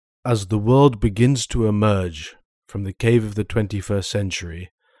As the world begins to emerge from the cave of the 21st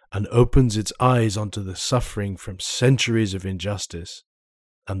century and opens its eyes onto the suffering from centuries of injustice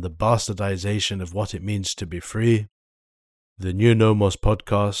and the bastardization of what it means to be free, the New Nomos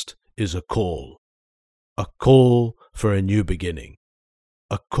podcast is a call for a new beginning,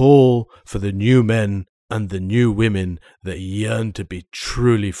 a call for the new men and the new women that yearn to be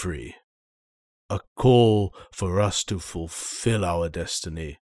truly free, a call for us to fulfill our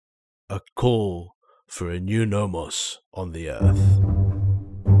destiny, a call for a new Nomos on the earth.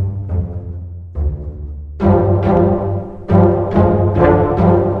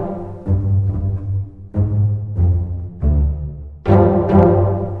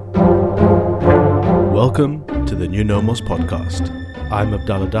 Welcome to the New Nomos podcast. I'm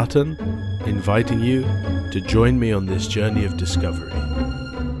Abdallah Dutton, inviting you to join me on this journey of discovery,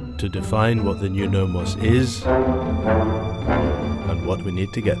 to define what the New Nomos is and what we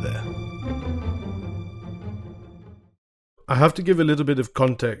need to get there. I have to give a little bit of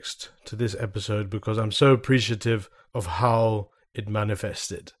context to this episode because I'm so appreciative of how it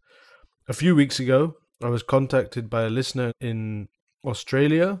manifested. A few weeks ago, I was contacted by a listener in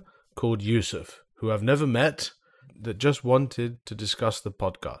Australia called Yusuf, who I've never met, that just wanted to discuss the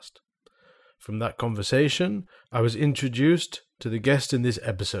podcast. From that conversation, I was introduced to the guest in this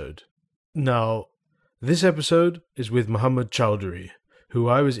episode. Now, this episode is with Muhammad Chowdhury, who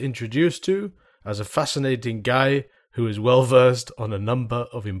I was introduced to as a fascinating guy who is well-versed on a number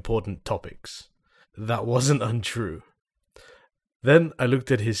of important topics. That wasn't untrue. Then I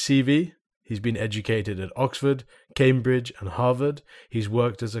looked at his CV. He's been educated at Oxford, Cambridge, and Harvard. He's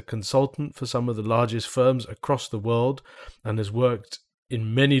worked as a consultant for some of the largest firms across the world and has worked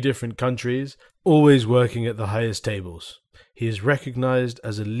in many different countries, always working at the highest tables. He is recognized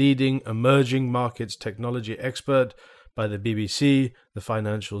as a leading emerging markets technology expert by the BBC, the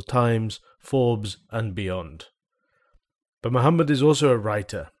Financial Times, Forbes, and beyond. But Muhammad is also a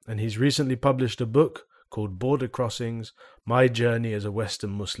writer, and he's recently published a book called Border Crossings: My Journey as a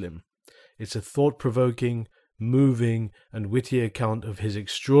Western Muslim. It's a thought-provoking, moving, and witty account of his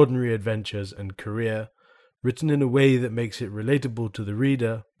extraordinary adventures and career, written in a way that makes it relatable to the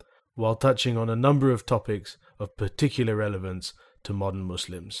reader, while touching on a number of topics of particular relevance to modern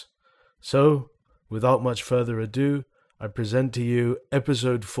Muslims. So, without much further ado, I present to you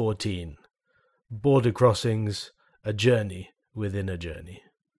episode 14, Border Crossings: A Journey Within a Journey.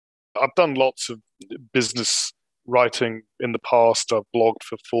 I've done lots of business writing in the past. I've blogged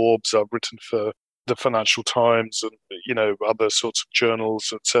for Forbes, I've written for the Financial Times and, other sorts of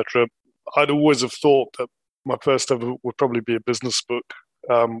journals, etc. I'd always have thought that my first ever would probably be a business book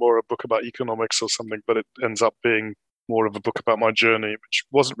or a book about economics or something, but it ends up being more of a book about my journey, which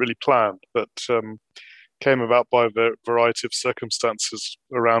wasn't really planned, but came about by a variety of circumstances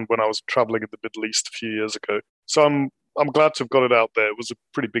around when I was traveling in the Middle East a few years ago. So I'm glad to have got it out there. It was a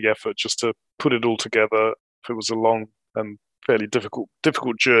pretty big effort just to put it all together. It was a long and fairly difficult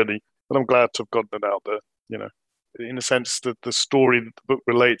journey, but I'm glad to have gotten it out there. In a sense, that the story that the book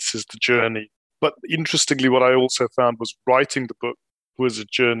relates is the journey. But interestingly, what I also found was writing the book was a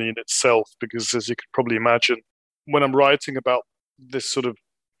journey in itself, because as you could probably imagine, when I'm writing about this sort of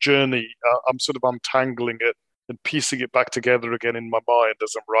journey, I'm sort of untangling it and piecing it back together again in my mind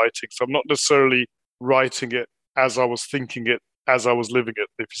as I'm writing. So I'm not necessarily writing it as I was thinking it, as I was living it,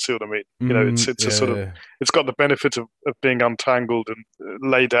 if you see what I mean. It's a sort of, it's got the benefit of being untangled and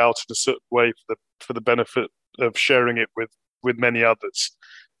laid out in a certain way for the benefit of sharing it with many others.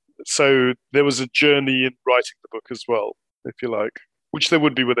 So there was a journey in writing the book as well, if you like, which there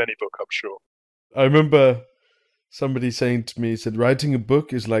would be with any book, I'm sure. I remember somebody saying to me, said, writing a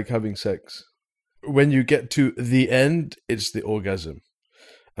book is like having sex. When you get to the end, it's the orgasm.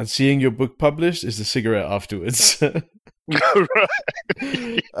 And seeing your book published is the cigarette afterwards. Right.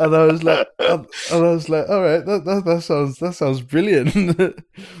 And I was like, all right, that sounds brilliant,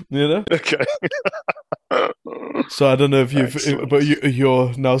 Okay. So I don't know if but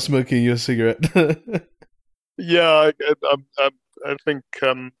you're now smoking your cigarette. Yeah, I think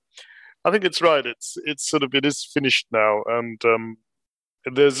it's right. It's sort of, it is finished now, and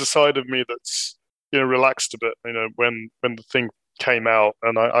there's a side of me that's relaxed a bit. When the thing came out,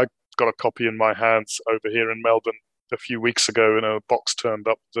 and I got a copy in my hands over here in Melbourne a few weeks ago, a box turned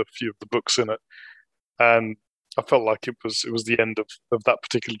up with a few of the books in it, and I felt like it was the end of that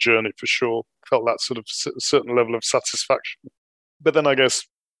particular journey for sure. Felt that sort of certain level of satisfaction. But then I guess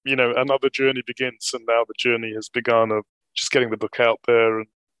another journey begins, and now the journey has begun of just getting the book out there and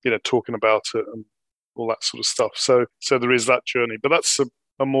talking about it and all that sort of stuff. So there is that journey, but that's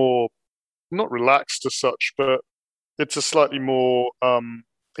a more, not relaxed as such, but it's a slightly more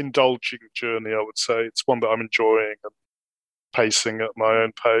indulging journey, I would say. It's one that I'm enjoying and pacing at my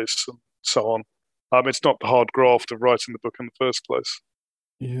own pace and so on. It's not the hard graft of writing the book in the first place.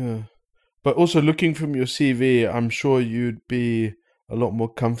 Yeah. But also looking from your CV, I'm sure you'd be a lot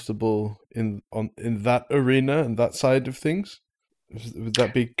more comfortable in that arena and that side of things. Would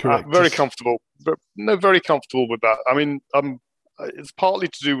that be correct? Very comfortable. No, very comfortable with that. I mean, it's partly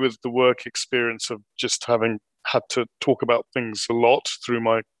to do with the work experience of just having had to talk about things a lot through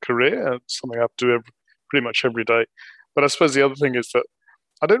my career. It's something I have to do pretty much every day. But I suppose the other thing is that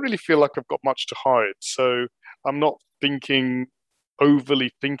I don't really feel like I've got much to hide. So I'm not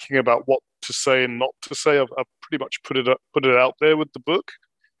overly thinking about what to say and not to say. I've pretty much put it out there with the book,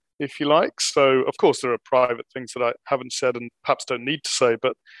 if you like. So of course there are private things that I haven't said and perhaps don't need to say.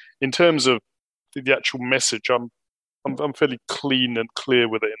 But in terms of the actual message, I'm fairly clean and clear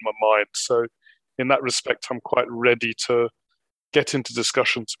with it in my mind. So in that respect, I'm quite ready to get into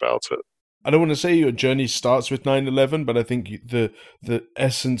discussions about it. I don't want to say your journey starts with 9/11, but I think the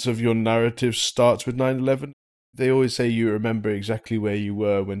essence of your narrative starts with 9/11. They always say you remember exactly where you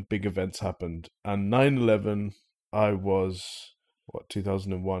were when big events happened. And 9/11, I was,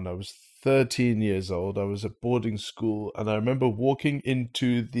 2001? I was 13 years old. I was at boarding school, and I remember walking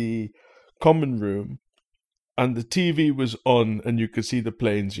into the common room, and the TV was on, and you could see the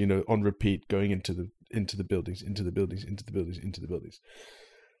planes, on repeat, going into the buildings, into the buildings, into the buildings, into the buildings.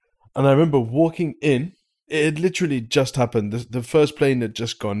 And I remember walking in. It had literally just happened. The first plane had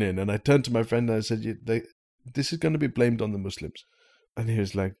just gone in, and I turned to my friend and I said, "This is going to be blamed on the Muslims." And he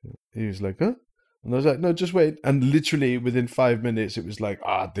was like, "Huh?" And I was like, "No, just wait." And literally within 5 minutes, it was like,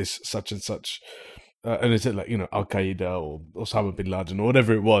 this such and such. And it said like, Al Qaeda or Osama bin Laden or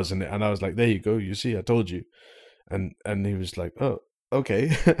whatever it was. And I was like, "There you go. You see, I told you." And he was like, "Oh,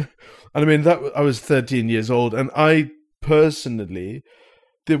 okay." And I mean, I was 13 years old. And I personally,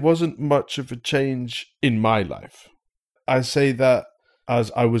 there wasn't much of a change in my life. I say that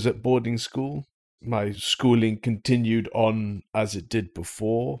as I was at boarding school. My schooling continued on as it did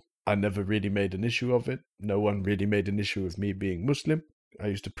before. I never really made an issue of it. No one really made an issue of me being Muslim. I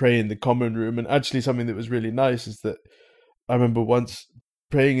used to pray in the common room. And actually something that was really nice is that I remember once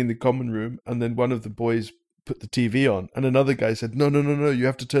praying in the common room, and then one of the boys put the TV on, and another guy said, no, you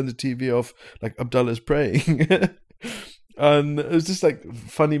have to turn the TV off, like Abdullah's praying. And it was just like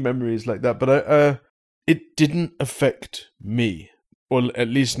funny memories like that. But it didn't affect me, or at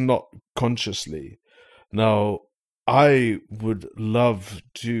least not consciously. Now, I would love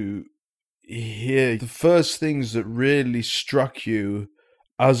to hear the first things that really struck you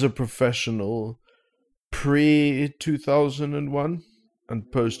as a professional pre-2001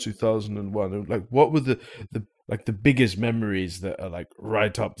 and post-2001. Like, what were the biggest memories that are like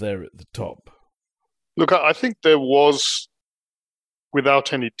right up there at the top? Look, I think there was,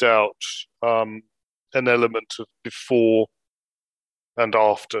 without any doubt, an element of before and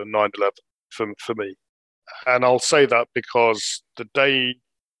after 9/11 for me. And I'll say that because the day,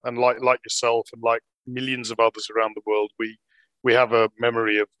 and like yourself and like millions of others around the world, we have a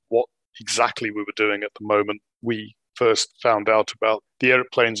memory of what exactly we were doing at the moment we first found out about the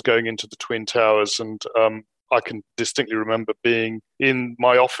airplanes going into the Twin Towers. And I can distinctly remember being in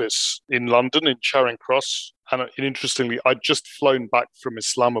my office in London, in Charing Cross. And interestingly, I'd just flown back from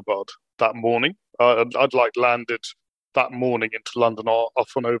Islamabad that morning. I'd landed that morning into London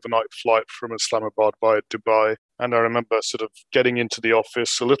off an overnight flight from Islamabad via Dubai. And I remember sort of getting into the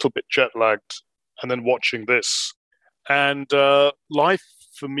office a little bit jet lagged and then watching this. And life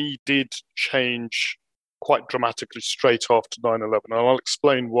for me did change quite dramatically straight after 9/11. And I'll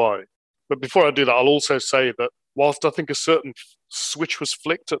explain why. But before I do that, I'll also say that whilst I think a certain switch was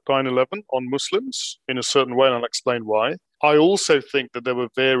flicked at 9/11 on Muslims in a certain way, and I'll explain why, I also think that there were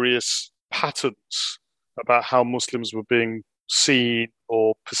various patterns about how Muslims were being seen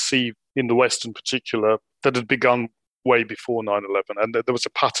or perceived in the West in particular that had begun way before 9/11. And there was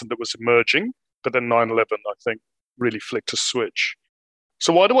a pattern that was emerging, but then 9/11, I think, really flicked a switch.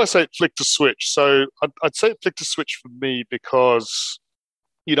 So why do I say it flicked a switch? So I'd say it flicked a switch for me because,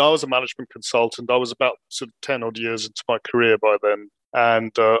 I was a management consultant. I was about sort of 10 odd years into my career by then.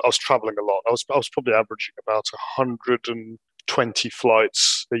 And I was traveling a lot. I was probably averaging about 120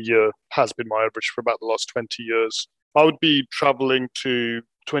 flights a year, has been my average for about the last 20 years. I would be traveling to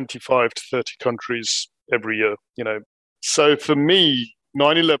 25 to 30 countries every year, So for me,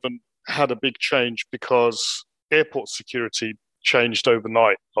 9/11 had a big change because airport security changed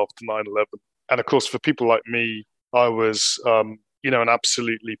overnight after 9/11. And of course, for people like me, I was, an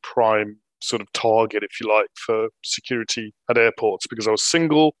absolutely prime sort of target, if you like, for security at airports because I was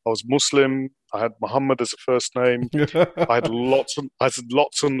single, I was Muslim, I had Muhammad as a first name. I had lots and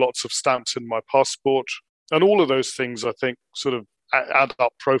lots of stamps in my passport, and all of those things I think sort of add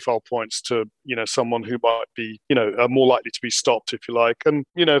up profile points to someone who might be more likely to be stopped, if you like, and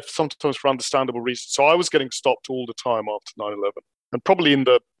sometimes for understandable reasons. So I was getting stopped all the time after 9/11, and probably in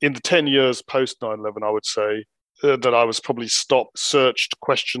the 10 years post 9/11, I would say that I was probably stopped, searched,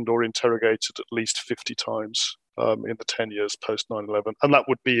 questioned, or interrogated at least 50 times in the 10 years post 9/11, and that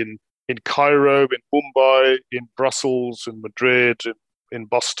would be in Cairo, in Mumbai, in Brussels, in Madrid, in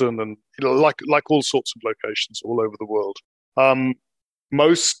Boston, and like all sorts of locations all over the world.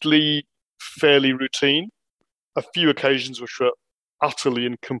 Mostly fairly routine. A few occasions which were utterly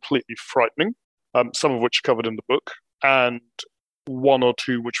and completely frightening, some of which are covered in the book, and one or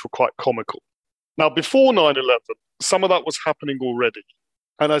two which were quite comical. Now, before 9/11, some of that was happening already.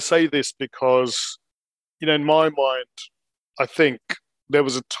 And I say this because, in my mind, I think there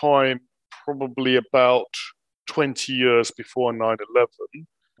was a time probably about 20 years before 9/11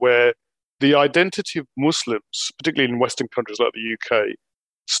 where the identity of Muslims, particularly in Western countries like the UK,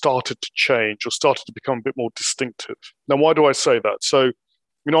 started to change or started to become a bit more distinctive. Now, why do I say that? So,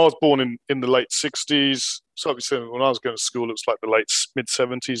 I was born in the late 60s. So obviously when I was going to school, it was like the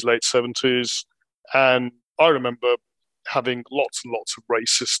mid-70s, late 70s. And I remember having lots and lots of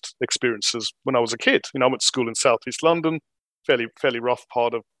racist experiences when I was a kid. I went to school in southeast London, fairly rough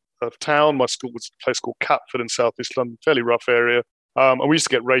part of town. My school was a place called Catford in southeast London, fairly rough area. And we used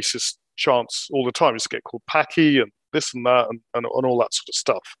to get racist chants all the time. We used to get called Paki and this and that and all that sort of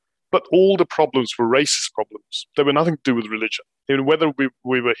stuff. But all the problems were racist problems. They were nothing to do with religion. Whether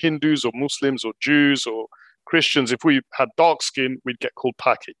we were Hindus or Muslims or Jews or Christians, if we had dark skin, we'd get called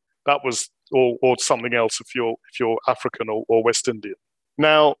Paki. That was, or something else if you're African or West Indian.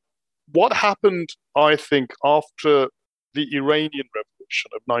 Now, what happened, I think, after the Iranian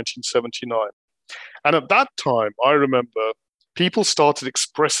Revolution of 1979, and at that time, I remember people started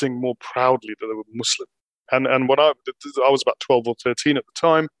expressing more proudly that they were Muslim. And when I was about 12 or 13 at the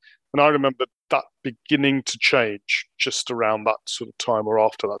time, and I remember that beginning to change just around that sort of time or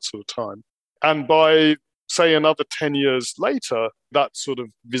after that sort of time. And by, say, another 10 years later, that sort of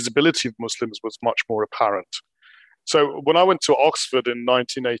visibility of Muslims was much more apparent. So when I went to Oxford in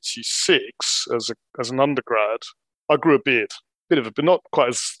 1986 as an undergrad, I grew a beard, but not quite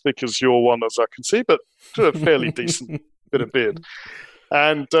as thick as your one as I can see, but a fairly decent bit of beard.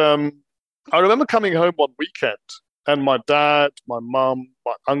 And I remember coming home one weekend, and my dad, my mum,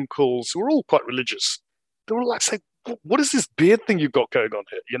 my uncles, who were all quite religious, they were like saying, "What is this beard thing you've got going on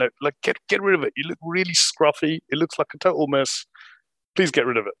here? Like get rid of it. You look really scruffy. It looks like a total mess. Please get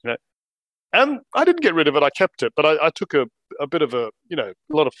rid of it." And I didn't get rid of it. I kept it, but I took a bit of a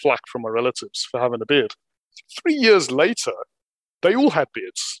lot of flack from my relatives for having a beard. 3 years later, they all had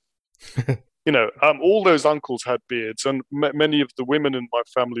beards. All those uncles had beards, and many of the women in my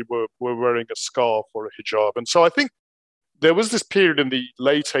family were wearing a scarf or a hijab. And so I think there was this period in the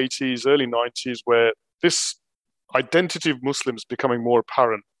late 80s, early 90s, where this identity of Muslims becoming more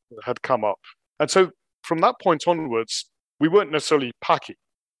apparent had come up. And so from that point onwards, we weren't necessarily Paki.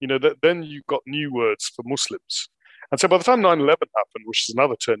 Then you got new words for Muslims. And so by the time 9/11 happened, which is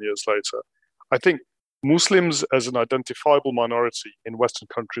another 10 years later, I think Muslims as an identifiable minority in Western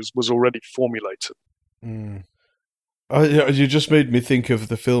countries was already formulated. Mm. You just made me think of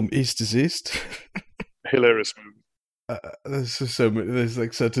the film East is East. Hilarious movie. There's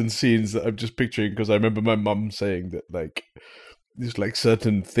like certain scenes that I'm just picturing because I remember my mum saying that like there's like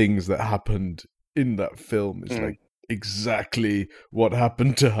certain things that happened in that film. It's like exactly what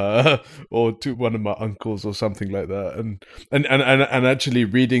happened to her or to one of my uncles or something like that. And actually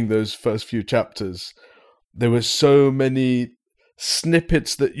reading those first few chapters, there were so many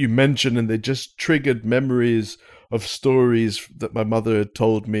snippets that you mentioned, and they just triggered memories of stories that my mother had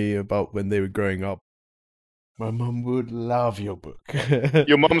told me about when they were growing up. My mum would love your book.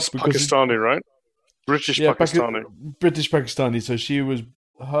 Your mum's Pakistani, right? British Pakistani. British Pakistani. So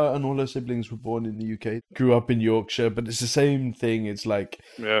her and all her siblings were born in the UK, grew up in Yorkshire, but it's the same thing. It's like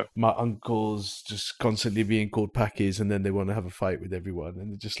my uncles just constantly being called Pakis, and then they want to have a fight with everyone.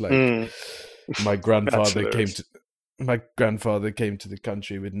 And it's just like my grandfather came to the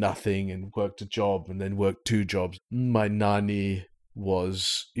country with nothing and worked a job and then worked 2 jobs. My nanny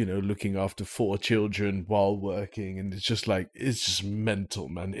was, looking after 4 children while working, and it's just mental,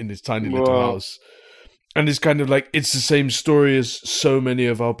 man, in this tiny little house. And it's kind of like, it's the same story as so many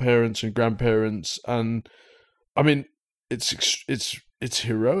of our parents and grandparents. And I mean, it's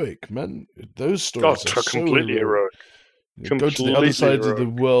heroic, man. Those stories are completely heroic. Go to the other side of the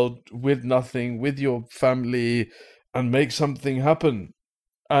world with nothing, with your family, and make something happen.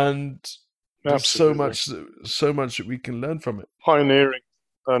 And There's so Absolutely. much, so much that we can learn from it. Pioneering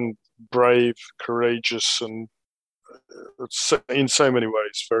and brave, courageous, and in so many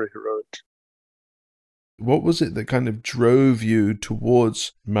ways, very heroic. What was it that kind of drove you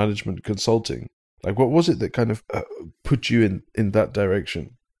towards management consulting? Like, what was it that kind of put you in that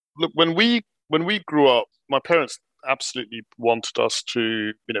direction? Look, when we grew up, my parents absolutely wanted us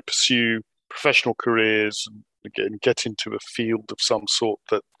to, pursue professional careers and again get into a field of some sort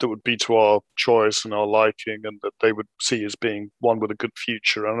that would be to our choice and our liking, and that they would see as being one with a good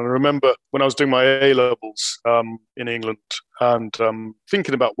future. And I remember when I was doing my A levels in England and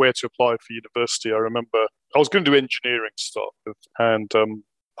thinking about where to apply for university. I remember I was going to do engineering to start with, and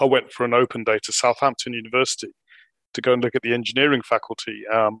I went for an open day to Southampton University to go and look at the engineering faculty.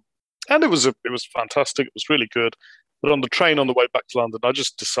 And it was fantastic. It was really good. But on the train on the way back to London, I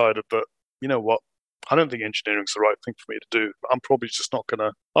just decided that, you know what, I don't think engineering's the right thing for me to do.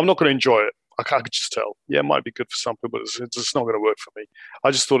 I'm not gonna enjoy it. I could just tell. Yeah, it might be good for some people, but it's just not going to work for me. I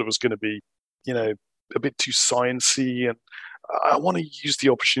just thought it was going to be, you know, a bit too sciencey, and I want to use the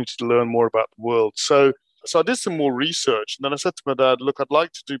opportunity to learn more about the world. So I did some more research, and then I said to my dad, "Look, I'd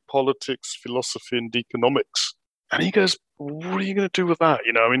like to do politics, philosophy, and economics." And he goes, "What are you going to do with that?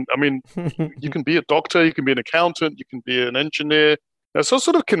 You can be a doctor, you can be an accountant, you can be an engineer." And so I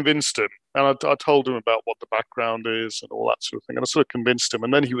sort of convinced him, and I told him about what the background is and all that sort of thing. And I sort of convinced him,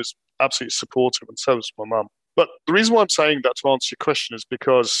 and then he was absolutely supportive, and so was my mum. But the reason why I'm saying that, to answer your question, is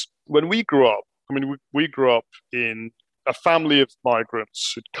because when we grew up, we grew up in a family of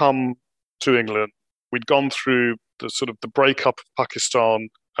migrants who'd come to England. We'd gone through the sort of the breakup of Pakistan,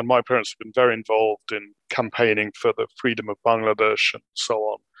 and my parents have been very involved in campaigning for the freedom of Bangladesh and so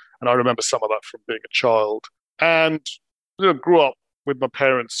on. And I remember some of that from being a child. And grew up with my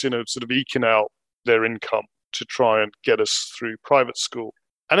parents, sort of eking out their income to try and get us through private school.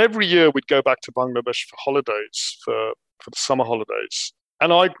 And every year we'd go back to Bangladesh for holidays, for the summer holidays.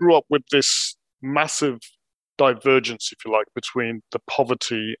 And I grew up with this massive divergence, if you like, between the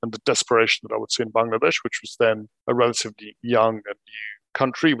poverty and the desperation that I would see in Bangladesh, which was then a relatively young and new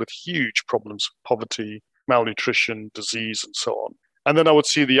country with huge problems of poverty, malnutrition, disease, and so on. And then I would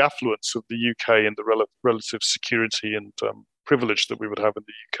see the affluence of the UK and the relative security and privilege that we would have in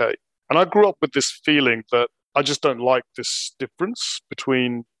the UK. And I grew up with this feeling that I just don't like this difference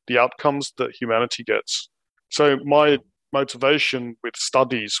between the outcomes that humanity gets. So my motivation with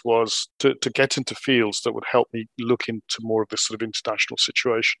studies was to get into fields that would help me look into more of this sort of international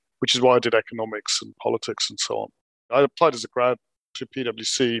situation, which is why I did economics and politics and so on. I applied as a grad to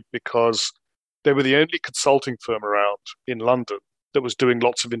PwC because they were the only consulting firm around in London that was doing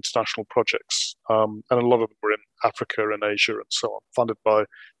lots of international projects. And a lot of them were in Africa and Asia and so on, funded by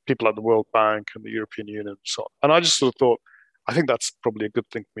people like the World Bank and the European Union and so on. And I just sort of thought, I think that's probably a good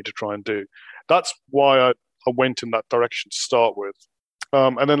thing for me to try and do. That's why I went in that direction to start with.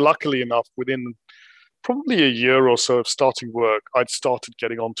 And then luckily enough, within probably a year or so of starting work, I'd started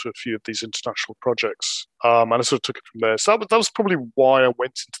getting onto a few of these international projects. And I sort of took it from there. So that was probably why I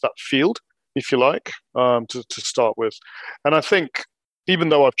went into that field, if you like, to start with. And I think even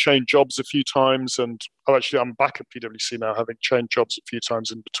though I've changed jobs a few times, and I'm back at PwC now, having changed jobs a few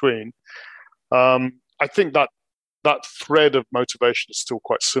times in between, I think that thread of motivation is still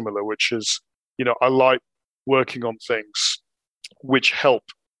quite similar, which is, I like working on things which help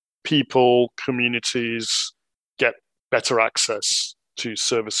people, communities get better access to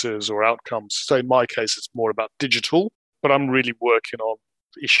services or outcomes. So in my case, it's more about digital, but I'm really working on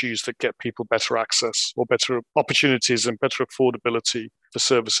issues that get people better access or better opportunities and better affordability for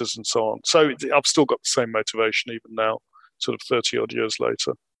services and so on. So I've still got the same motivation even now, sort of 30 odd years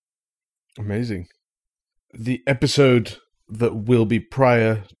later. Amazing. The episode that will be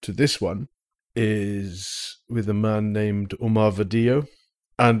prior to this one is with a man named Omar Vadillo,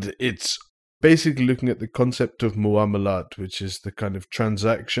 and it's basically looking at the concept of muamalat, which is the kind of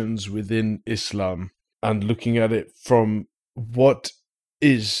transactions within Islam, and looking at it from what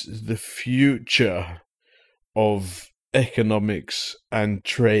is the future of economics and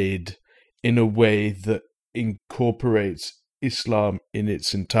trade in a way that incorporates Islam in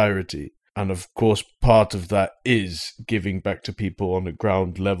its entirety. And of course, part of that is giving back to people on a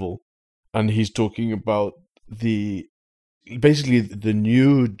ground level. And he's talking about basically the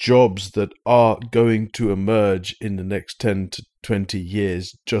new jobs that are going to emerge in the next 10 to 20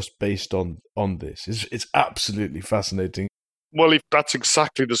 years just based on this. It's absolutely fascinating. Well, if that's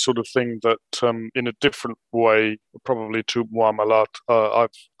exactly the sort of thing that, in a different way, probably to muamalat,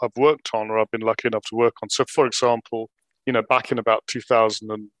 I've worked on, or I've been lucky enough to work on. So, for example, back in about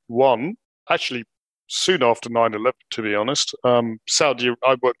 2001, actually soon after 9/11, to be honest. I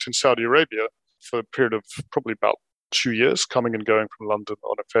worked in Saudi Arabia for a period of probably about 2 years, coming and going from London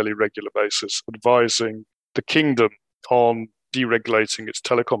on a fairly regular basis, advising the kingdom on deregulating its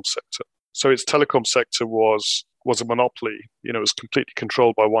telecom sector. So its telecom sector was a monopoly. It was completely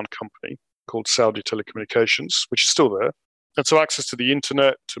controlled by one company called Saudi Telecommunications, which is still there. And so access to the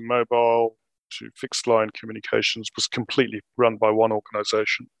internet, to mobile, to fixed line communications was completely run by one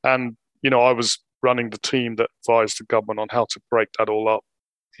organization. And, I was running the team that advised the government on how to break that all up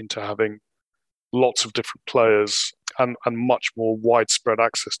into having lots of different players and much more widespread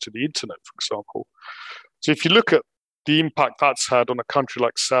access to the internet, for example. So if you look at the impact that's had on a country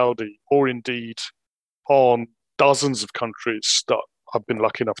like Saudi, or indeed on dozens of countries that I've been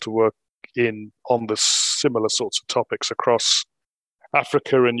lucky enough to work in on the similar sorts of topics across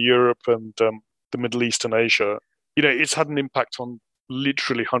Africa and Europe and the Middle East and Asia, it's had an impact on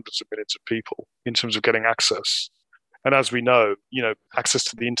literally hundreds of millions of people in terms of getting access. And as we know, access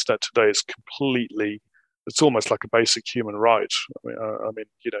to the internet today is it's almost like a basic human right. I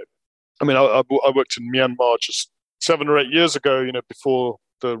worked in Myanmar just 7 or 8 years ago, before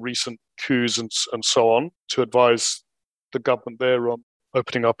the recent coups and so on, to advise the government there on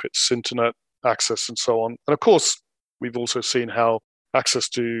opening up its internet access and so on. And of course, we've also seen how access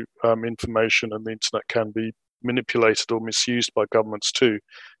to information and the internet can be manipulated or misused by governments too.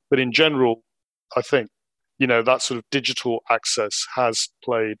 But in general, I think, that sort of digital access has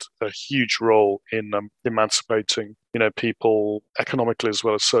played a huge role in emancipating, people economically as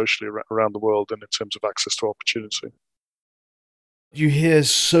well as socially around the world and in terms of access to opportunity. You hear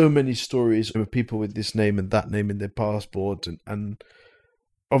so many stories of people with this name and that name in their passport, and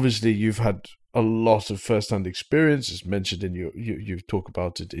obviously you've had a lot of first-hand experience, as mentioned in you talk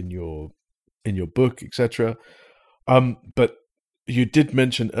about it in your book, etc. But you did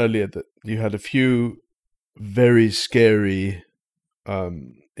mention earlier that you had a few very scary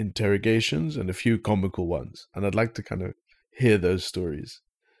interrogations and a few comical ones, and I'd like to kind of hear those stories.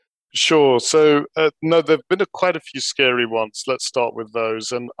 Sure. So, no, there've been quite a few scary ones. Let's start with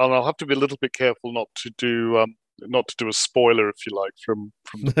those, and I'll have to be a little bit careful not to do a spoiler, if you like, from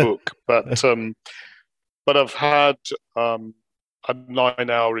the book. But I've had a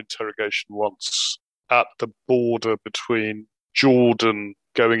 9-hour interrogation once at the border between Jordan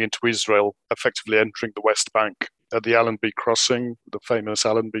going into Israel, effectively entering the West Bank at the Allenby crossing, the famous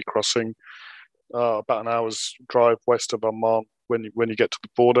Allenby crossing, about an hour's drive west of Amman when you get to the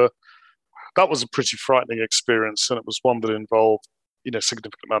border. That was a pretty frightening experience, and it was one that involved, a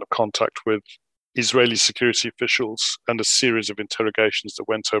significant amount of contact with Israeli security officials and a series of interrogations that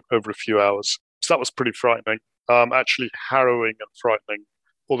went over a few hours. So that was pretty frightening, actually harrowing and frightening,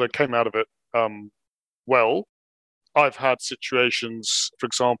 although it came out of it well. I've had situations, for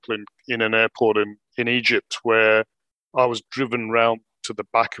example, in an airport in Egypt, where I was driven round to the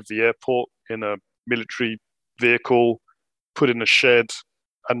back of the airport in a military vehicle, put in a shed,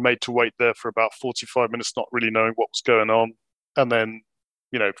 and made to wait there for about 45 minutes, not really knowing what was going on, and then,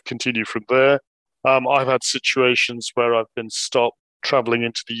 continue from there. I've had situations where I've been stopped traveling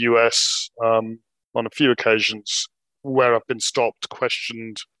into the US on a few occasions, where I've been stopped,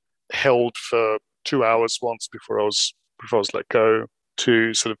 questioned, held for 2 hours once before I was let go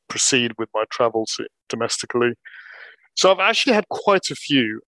to sort of proceed with my travels domestically. So I've actually had quite a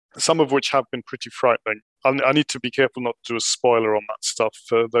few, some of which have been pretty frightening. I need to be careful not to do a spoiler on that stuff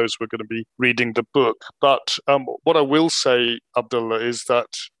for those who are going to be reading the book. But what I will say, Abdullah, is that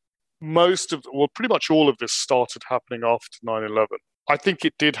pretty much all of this started happening after 9/11. I think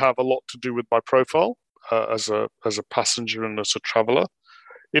it did have a lot to do with my profile as a passenger and as a traveler.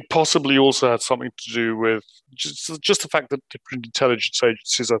 It possibly also had something to do with just the fact that different intelligence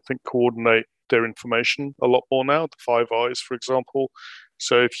agencies, I think, coordinate their information a lot more now. The Five Eyes, for example.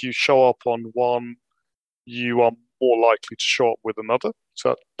 So if you show up on one, you are more likely to show up with another.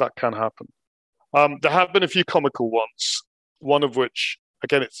 So that can happen. There have been a few comical ones, one of which,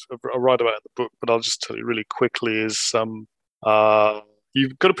 again, it's I write about in the book, but I'll just tell you really quickly, is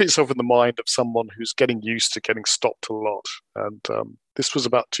you've got to put yourself in the mind of someone who's getting used to getting stopped a lot. And this was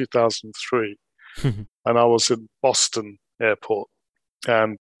about 2003. And I was in Boston Airport.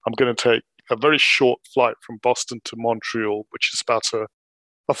 And I'm going to take a very short flight from Boston to Montreal, which is about a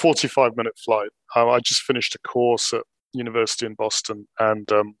 45-minute flight. I just finished a course at university in Boston, and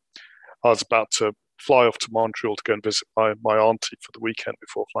I was about to fly off to Montreal to go and visit my auntie for the weekend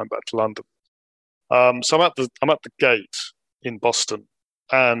before flying back to London. So I'm at the gate in Boston,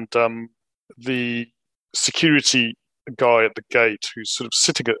 and the security guy at the gate, who's sort of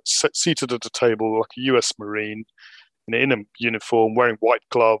seated at a table like a US Marine in a uniform, wearing white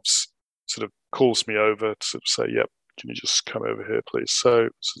gloves, sort of calls me over to sort of say, "Yep, can you just come over here, please?" So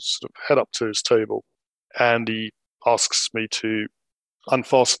sort of head up to his table, and he asks me to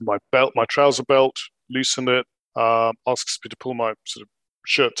unfasten my belt, my trouser belt, loosen it, asks me to pull my sort of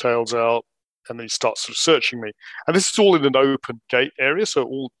shirt tails out, and then he starts sort of searching me. And this is all in an open gate area, so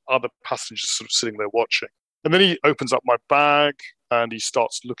all other passengers sort of sitting there watching. And then he opens up my bag and he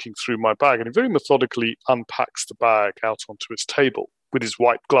starts looking through my bag, and he very methodically unpacks the bag out onto his table with his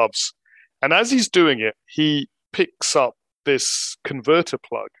white gloves. And as he's doing it, he picks up this converter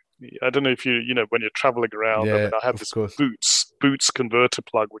plug. I don't know if you know, when you're traveling around, I mean, I have this course. Boots converter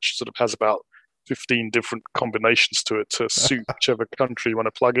plug, which sort of has about 15 different combinations to it to suit whichever country you want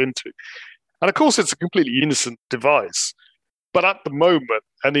to plug into. And of course, it's a completely innocent device. But at the moment,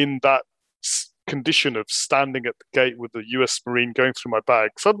 and in that condition of standing at the gate with the US Marine going through my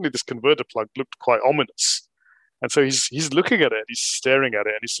bag, suddenly this converter plug looked quite ominous. And so he's looking at it, he's staring at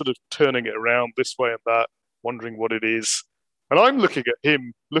it, and he's sort of turning it around this way and that, wondering what it is. And I'm looking at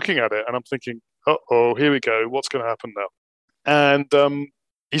him, looking at it, and I'm thinking, uh-oh, here we go. What's going to happen now? And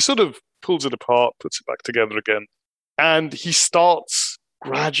he sort of pulls it apart, puts it back together again, and he starts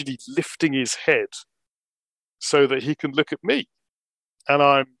gradually lifting his head so that he can look at me. And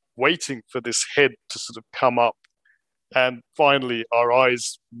I'm waiting for this head to sort of come up, and finally our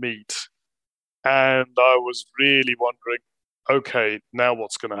eyes meet. And I was really wondering, okay, now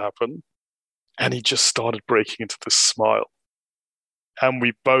what's going to happen? And he just started breaking into this smile. And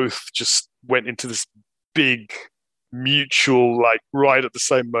we both just went into this big, mutual, like right at the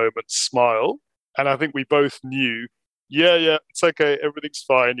same moment smile. And I think we both knew, yeah, it's okay, everything's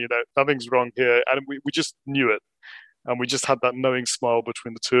fine, you know, nothing's wrong here. And we just knew it. And we just had that knowing smile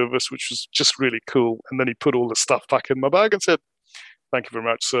between the two of us, which was just really cool. And then he put all the stuff back in my bag and said, "Thank you very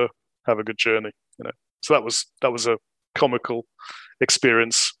much, sir. Have a good journey." You know, so that was a comical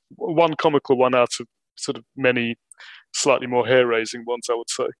experience. One comical one out of sort of many slightly more hair-raising ones, I would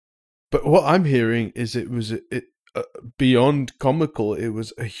say. But what I'm hearing is it was beyond comical. It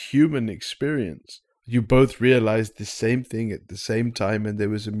was a human experience. You both realized the same thing at the same time, and there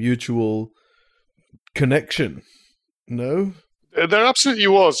was a mutual connection. No? There absolutely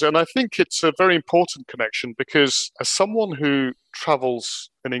was, and I think it's a very important connection because as someone who travels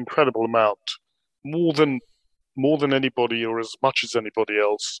an incredible amount, more than anybody or as much as anybody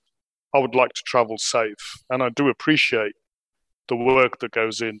else, I would like to travel safe, and I do appreciate the work that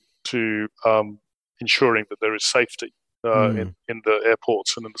goes into ensuring that there is safety in the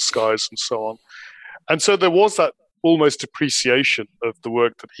airports and in the skies and so on. And so there was that almost appreciation of the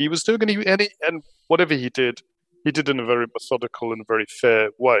work that he was doing, and whatever he did in a very methodical and very fair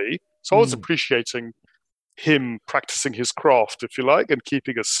way. So I was appreciating him practicing his craft, if you like, and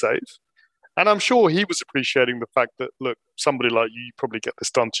keeping us safe. And I'm sure he was appreciating the fact that, look, somebody like you probably get this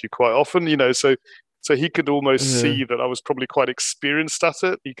done to you quite often, you know, so he could almost see that I was probably quite experienced at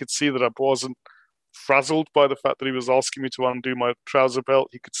it. He could see that I wasn't frazzled by the fact that he was asking me to undo my trouser belt.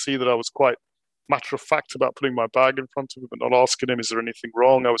 He could see that I was quite matter of fact about putting my bag in front of him and not asking him, is there anything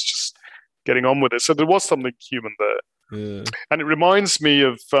wrong? I was just getting on with it. So there was something human there. Yeah. And it reminds me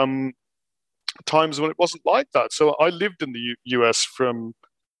of times when it wasn't like that. So I lived in the US from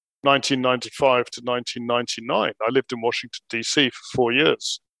 1995 to 1999. I lived in Washington, D.C. for 4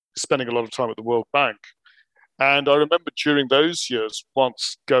 years, spending a lot of time at the World Bank. And I remember during those years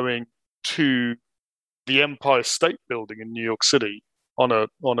once going to the Empire State Building in New York City on a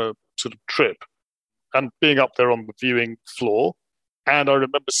sort of trip and being up there on the viewing floor. And I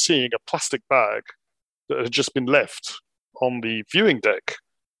remember seeing a plastic bag that had just been left on the viewing deck.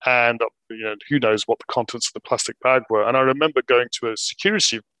 And you know, who knows what the contents of the plastic bag were. And I remember going to a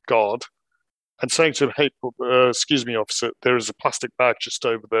security guard and saying to him, "Hey, excuse me, officer, there is a plastic bag just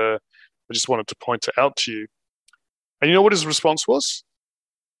over there. I just wanted to point it out to you." And you know what his response was?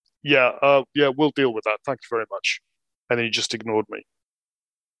 Yeah, we'll deal with that. Thank you very much. And then he just ignored me.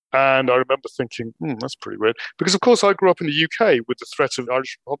 And I remember thinking, that's pretty weird. Because, of course, I grew up in the UK with the threat of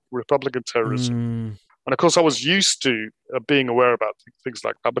Irish Republican terrorism. And, of course, I was used to being aware about things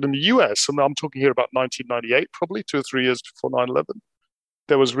like that. But in the US, and I'm talking here about 1998, probably 2 or 3 years before 9/11,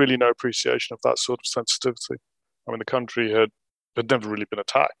 there was really no appreciation of that sort of sensitivity. I mean, the country had never really been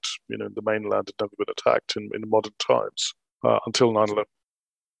attacked. You know, the mainland had never been attacked in modern times until 9/11.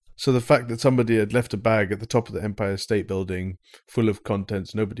 So the fact that somebody had left a bag at the top of the Empire State Building full of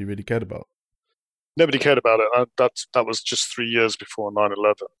contents nobody really cared about. Nobody cared about it. That was just 3 years before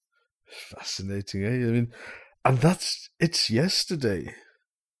 9/11. Fascinating, eh? I mean, and it's yesterday.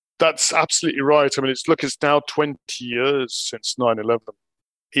 That's absolutely right. I mean, it's now 20 years since 9/11.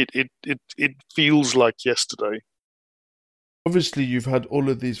 It feels like yesterday. Obviously, you've had all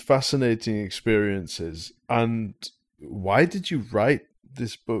of these fascinating experiences. And why did you write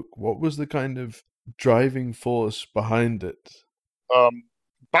this book? What was the kind of driving force behind it? Um,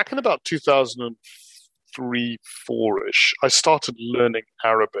 Back in about 2003, 4-ish, I started learning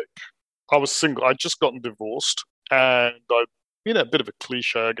Arabic. I was single. I'd just gotten divorced, and a bit of a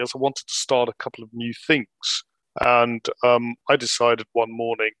cliche, I guess. I wanted to start a couple of new things, and I decided one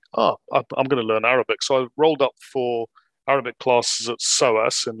morning, I'm going to learn Arabic. So I rolled up for Arabic classes at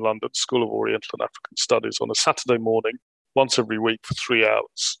SOAS in London, School of Oriental and African Studies, on a Saturday morning, once every week for 3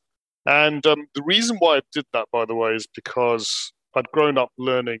 hours. And the reason why I did that, by the way, is because I'd grown up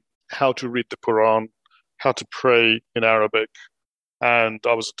learning how to read the Quran, how to pray in Arabic, and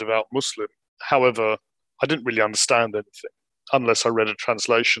I was a devout Muslim. However, I didn't really understand anything unless I read a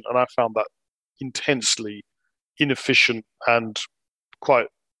translation, and I found that intensely inefficient and quite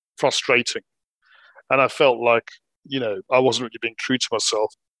frustrating. And I felt like, I wasn't really being true to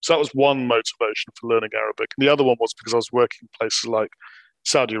myself. So that was one motivation for learning Arabic. And the other one was because I was working in places like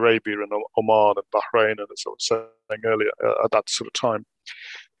Saudi Arabia and Oman and Bahrain, and as I was saying earlier, at that sort of time.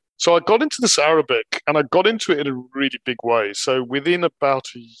 So I got into this Arabic, and I got into it in a really big way. So within about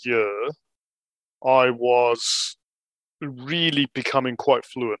a year, I was really becoming quite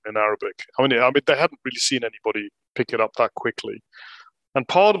fluent in Arabic. I mean, they hadn't really seen anybody pick it up that quickly. And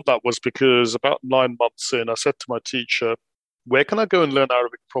part of that was because about 9 months in, I said to my teacher, where can I go and learn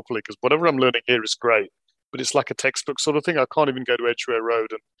Arabic properly? Because whatever I'm learning here is great, but it's like a textbook sort of thing. I can't even go to Edgware Road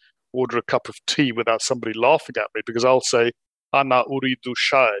and order a cup of tea without somebody laughing at me, because I'll say, Ana uridu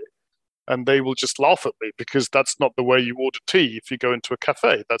shay, and they will just laugh at me, because that's not the way you order tea if you go into a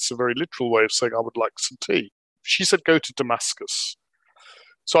cafe. That's a very literal way of saying, I would like some tea. She said, go to Damascus.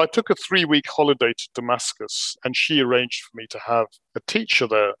 So I took a 3-week holiday to Damascus, and she arranged for me to have a teacher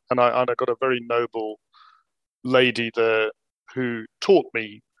there. And I got a very noble lady there who taught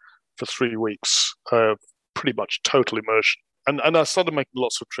me for 3 weeks, pretty much total immersion. And I started making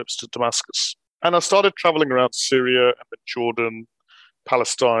lots of trips to Damascus. And I started traveling around Syria and then Jordan,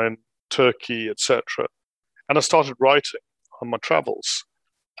 Palestine, Turkey, etc. And I started writing on my travels.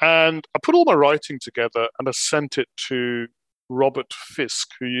 And I put all my writing together and I sent it to Robert Fisk,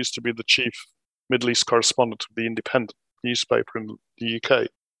 who used to be the chief Middle East correspondent of the Independent newspaper in the UK.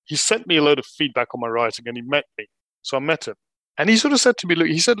 He sent me a load of feedback on my writing, and he met me. So I met him. And he sort of said to me,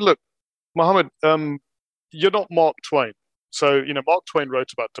 look, Mohammed, you're not Mark Twain. So, Mark Twain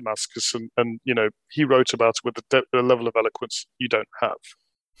wrote about Damascus, and he wrote about it with a level of eloquence you don't have.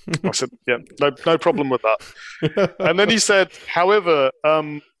 I said, yeah, no problem with that. And then he said, however,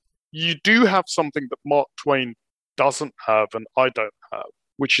 you do have something that Mark Twain doesn't have and I don't have,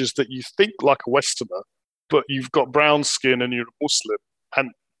 which is that you think like a Westerner, but you've got brown skin and you're a Muslim,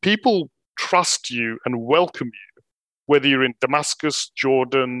 and people trust you and welcome you, whether you're in Damascus,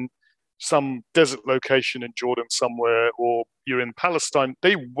 Jordan, some desert location in Jordan somewhere, or you're in Palestine.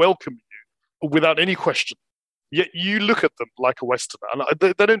 They welcome you without any question. Yet you look at them like a Westerner, and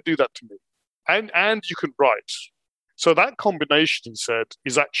they don't do that to me. And you can write. So that combination, he said,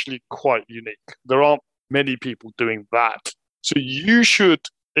 is actually quite unique. There aren't many people doing that. So you should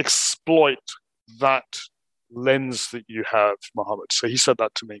exploit that lens that you have, Mohammed. So he said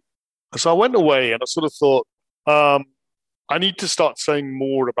that to me. So I went away and I sort of thought, I need to start saying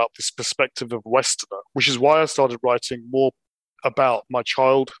more about this perspective of Westerner, which is why I started writing more about my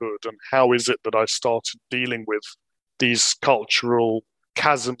childhood and how is it that I started dealing with these cultural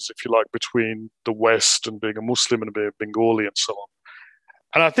chasms, if you like, between the West and being a Muslim and being a Bengali and so on.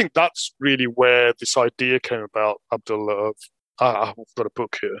 And I think that's really where this idea came about, Abdullah, of, I've got a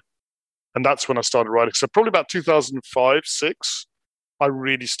book here. And that's when I started writing. So probably about 2005, 6, I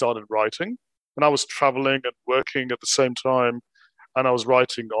really started writing. And I was traveling and working at the same time. And I was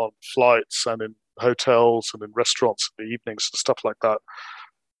writing on flights and in hotels and in restaurants in the evenings and stuff like that.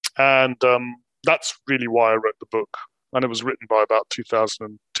 And that's really why I wrote the book. And it was written by about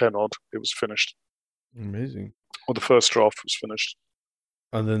 2010 odd. It was finished. Amazing. Or the first draft was finished.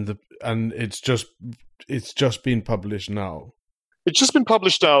 And then it's just been published now. It's just been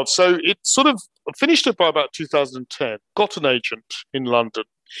published now. So it sort of finished it by about 2010. Got an agent in London.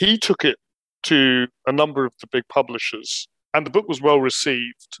 He took it to a number of the big publishers, and the book was well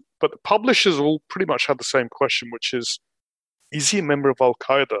received. But the publishers all pretty much had the same question, which is he a member of Al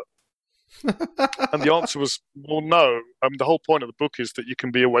Qaeda? And the answer was, well, no. The whole point of the book is that you can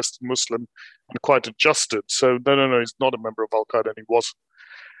be a Western Muslim and quite adjusted. So no, he's not a member of Al Qaeda, and he wasn't.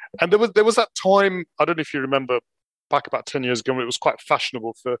 And there was that time, I don't know if you remember, back about 10 years ago, when it was quite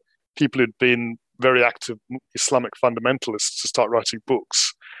fashionable for people who'd been very active Islamic fundamentalists to start writing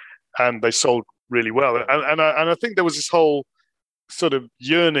books, and they sold really well. And I think there was this whole sort of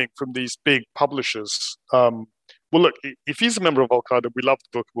yearning from these big publishers. Well, look, if he's a member of Al Qaeda, we love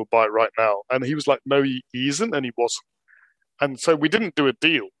the book, we'll buy it right now. And he was like, no, he isn't, and he wasn't. And so we didn't do a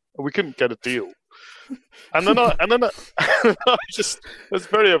deal. We couldn't get a deal. And then I just, it was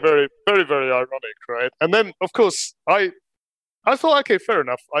very, very, very, very ironic, right? And then, of course, I thought, okay, fair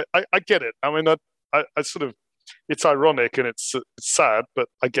enough. I get it. I mean, I sort of, it's ironic and it's sad, but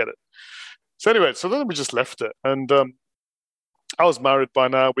I get it. So anyway, so then we just left it, and I was married by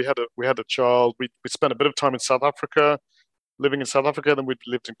now. We had a child. We spent a bit of time in South Africa, living in South Africa. Then we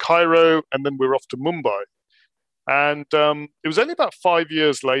lived in Cairo, and then we were off to Mumbai. And it was only about 5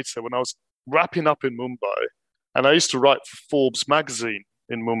 years later when I was wrapping up in Mumbai, and I used to write for Forbes magazine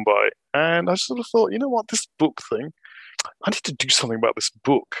in Mumbai. And I sort of thought, you know what, this book thing, I need to do something about this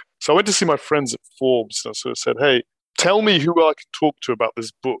book. So I went to see my friends at Forbes, and I sort of said, hey, tell me who I can talk to about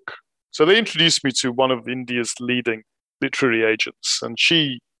this book. So they introduced me to one of India's leading literary agents, and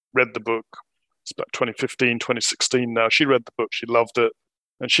she read the book. It's about 2015, 2016 now. She read the book. She loved it.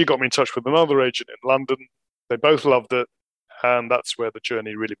 And she got me in touch with another agent in London. They both loved it. And that's where the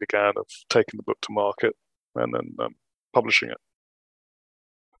journey really began of taking the book to market and then publishing it.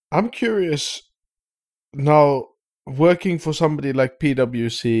 I'm curious now, working for somebody like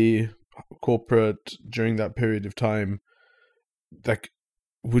PwC corporate during that period of time, like,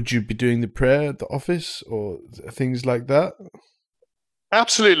 would you be doing the prayer at the office or things like that?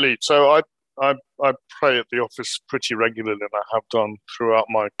 Absolutely. So I pray at the office pretty regularly, and I have done throughout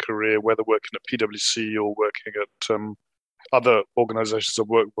my career, whether working at PwC or working at other organizations I've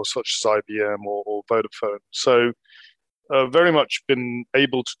worked for, such as IBM or Vodafone. So very much been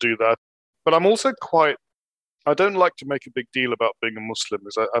able to do that. But I'm also I don't like to make a big deal about being a Muslim,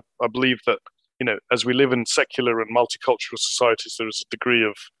 because I believe that, you know, as we live in secular and multicultural societies, there is a degree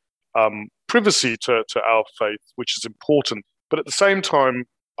of privacy to our faith, which is important. But at the same time,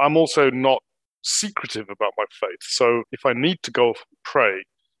 I'm also not secretive about my faith. So if I need to go off and pray,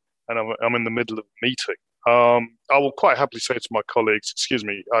 and I'm in the middle of a meeting, I will quite happily say to my colleagues, excuse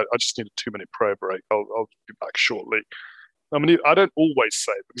me, I just need a 2-minute prayer break. I'll be back shortly. I mean, I don't always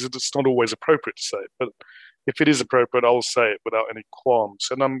say it because it's not always appropriate to say it, but if it is appropriate, I'll say it without any qualms.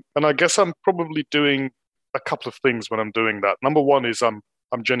 And I guess I'm probably doing a couple of things when I'm doing that. Number one is I'm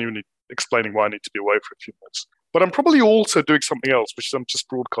genuinely explaining why I need to be away for a few minutes. But I'm probably also doing something else, which is I'm just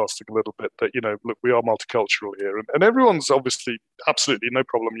broadcasting a little bit that, you know, look, we are multicultural here. And everyone's obviously absolutely no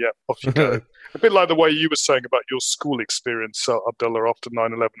problem yet. Off you go. A bit like the way you were saying about your school experience, Abdullah, after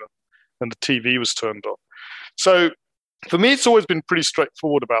 9/11 and the TV was turned on. So for me, it's always been pretty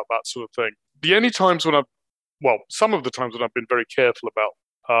straightforward about that sort of thing. The only times when some of the times when I've been very careful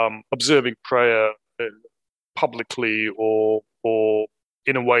about observing prayer publicly or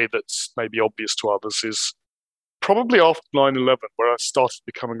in a way that's maybe obvious to others is probably after 9/11, where I started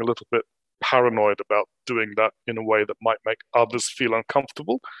becoming a little bit paranoid about doing that in a way that might make others feel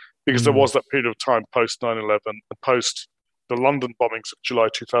uncomfortable, because there was that period of time post 9/11 and post the London bombings of July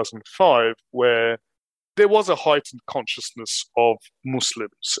 2005 where there was a heightened consciousness of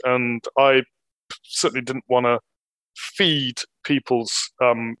Muslims, and I certainly didn't want to feed people's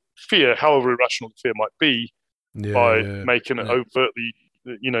fear, however irrational the fear might be, by making it overtly,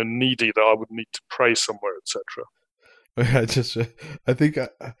 you know, needy that I would need to pray somewhere, etc. I think,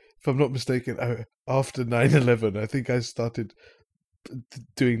 if I'm not mistaken, after 9/11, I think I started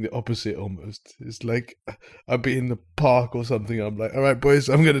doing the opposite almost. It's like I'd be in the park or something. I'm like, all right, boys,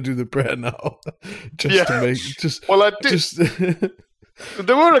 I'm going to do the prayer now. Well, I did.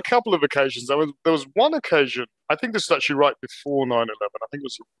 There were a couple of occasions. There was one occasion, I think this was actually right before 9/11. I think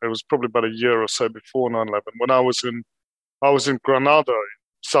it was probably about a year or so before 9/11, when I was in Granada,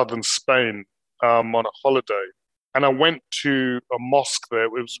 southern Spain, on a holiday, and I went to a mosque there.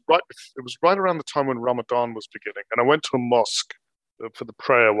 It was right around the time when Ramadan was beginning, and I went to a mosque for the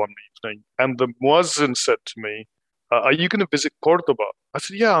prayer one evening, and the muezzin said to me, "Are you going to visit Cordoba?" I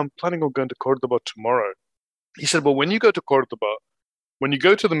said, "Yeah, I'm planning on going to Cordoba tomorrow." He said, "Well, when you go to Cordoba, when you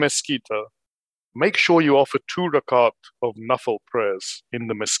go to the mezquita, make sure you offer 2 rakat of nafil prayers in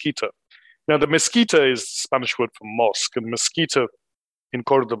the mezquita." Now, the mezquita is the Spanish word for mosque, and mezquita in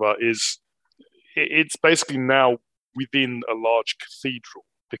Cordoba it's basically now within a large cathedral,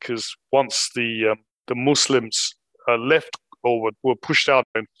 because once the Muslims left or were pushed out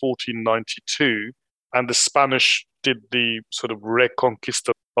in 1492, and the Spanish did the sort of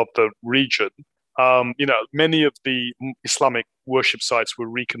reconquista of the region, many of the Islamic worship sites were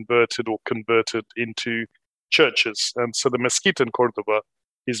reconverted or converted into churches. And so the Mezquita in Cordoba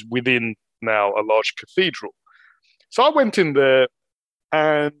is within now a large cathedral. So I went in there,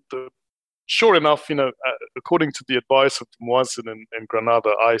 and the sure enough, according to the advice of the Muazzin in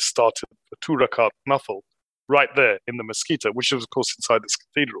Granada, I started a 2 rakat nafil right there in the mosquito, which was, of course, inside this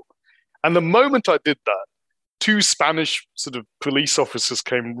cathedral. And the moment I did that, two Spanish sort of police officers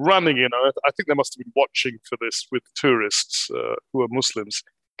came running in. I think they must have been watching for this with tourists who are Muslims,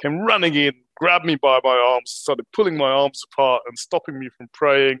 came running in, grabbed me by my arms, started pulling my arms apart and stopping me from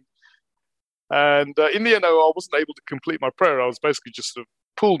praying. And in the end, I wasn't able to complete my prayer. I was basically just sort of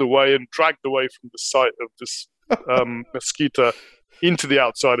pulled away and dragged away from the site of this mosquito into the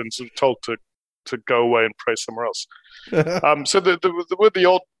outside and sort of told to go away and pray somewhere else. So there were the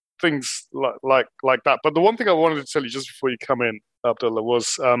odd things like that. But the one thing I wanted to tell you just before you come in, Abdullah,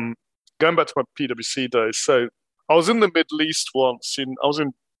 was going back to my PwC days. So I was in the Middle East once. I was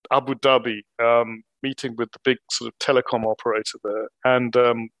in Abu Dhabi, meeting with the big sort of telecom operator there, and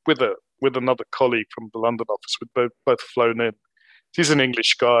with another colleague from the London office. We'd both flown in. He's an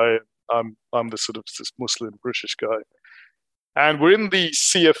English guy. I'm the sort of this Muslim British guy. And we're in the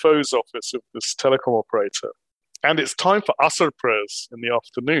CFO's office of this telecom operator. And it's time for Asr prayers in the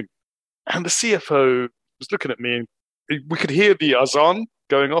afternoon. And the CFO was looking at me, and we could hear the azan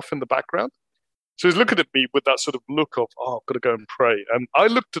going off in the background. So he's looking at me with that sort of look of, I've got to go and pray. And I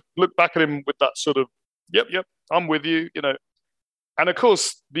looked back at him with that sort of, yep, I'm with you, And of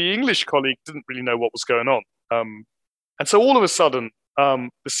course, the English colleague didn't really know what was going on. And so all of a sudden, the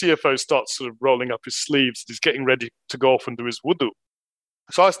CFO starts sort of rolling up his sleeves. He's getting ready to go off and do his wudu.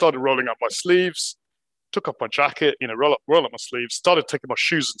 So I started rolling up my sleeves, took off my jacket, roll up my sleeves, started taking my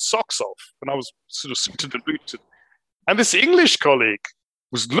shoes and socks off. And I was sort of suited and booted. And this English colleague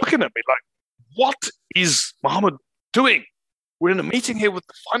was looking at me like, what is Muhammad doing? We're in a meeting here with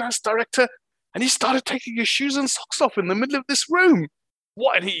the finance director, and he started taking his shoes and socks off in the middle of this room.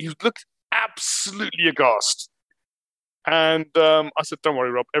 What? And he looked absolutely aghast. And I said, don't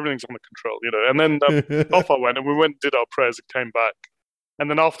worry, Rob, everything's under control, And then off I went, and we went and did our prayers and came back. And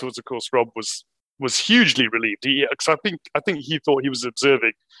then afterwards, of course, Rob was hugely relieved. Because I think he thought he was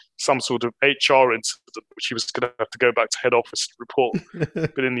observing some sort of HR incident, which he was going to have to go back to head office to report.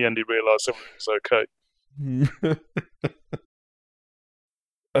 But in the end, he realised everything was okay.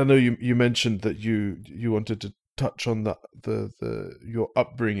 I know you mentioned that you wanted to touch on your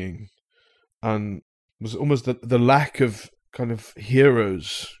upbringing, and was almost the lack of kind of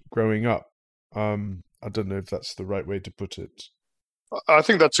heroes growing up. I don't know if that's the right way to put it. I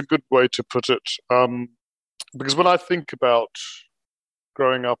think that's a good way to put it, because when I think about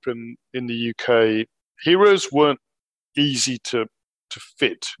growing up in the UK, heroes weren't easy to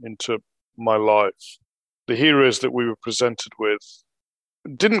fit into my life. The heroes that we were presented with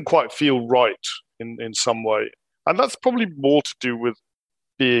didn't quite feel right in some way. And that's probably more to do with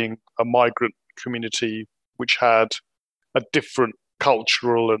being a migrant community which had a different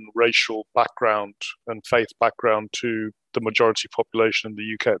cultural and racial background and faith background to the majority population in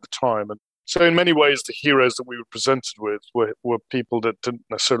the UK at the time. And so in many ways, the heroes that we were presented with were people that didn't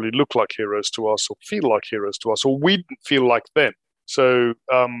necessarily look like heroes to us or feel like heroes to us, or we didn't feel like them. So,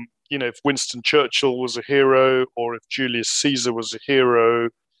 if Winston Churchill was a hero, or if Julius Caesar was a hero,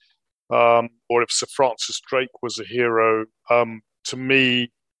 or if Sir Francis Drake was a hero, to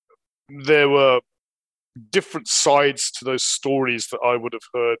me, there were different sides to those stories that I would have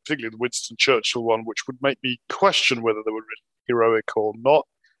heard, particularly the Winston Churchill one, which would make me question whether they were really heroic or not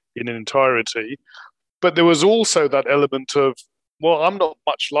in entirety. But there was also that element of, well, I'm not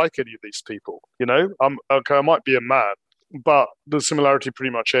much like any of these people, I might be a man, but the similarity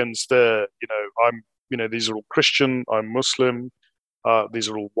pretty much ends there. These are all Christian, I'm Muslim, these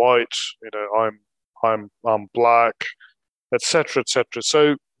are all white, I'm black, etc., etc.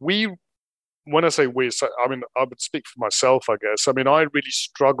 So when I say we, I would speak for myself, I guess. I really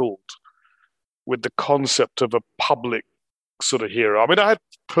struggled with the concept of a public sort of hero. I had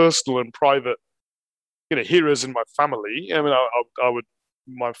personal and private, heroes in my family.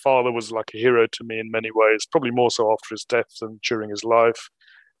 My father was like a hero to me in many ways, probably more so after his death than during his life.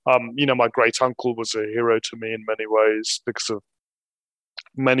 My great uncle was a hero to me in many ways because of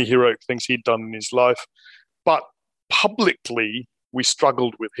many heroic things he'd done in his life. But publicly, we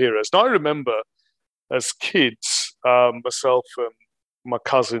struggled with heroes. Now, I remember as kids, myself and my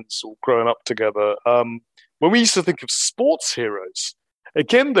cousins all growing up together, when we used to think of sports heroes,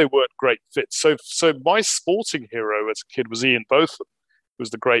 again, they weren't great fits. So my sporting hero as a kid was Ian Botham, who was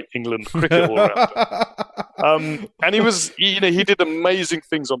the great England cricket all-rounder. And he did amazing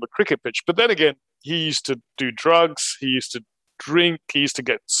things on the cricket pitch. But then again, he used to do drugs. He used to drink. He used to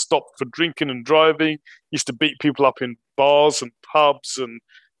get stopped for drinking and driving. He used to beat people up in bars and pubs and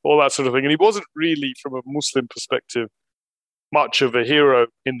all that sort of thing. And he wasn't really, from a Muslim perspective, much of a hero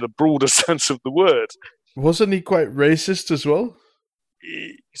in the broader sense of the word. Wasn't he quite racist as well?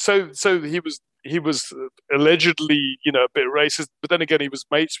 So he was allegedly, a bit racist, but then again, he was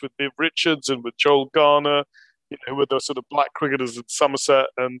mates with Viv Richards and with Joel Garner, who were the sort of black cricketers in Somerset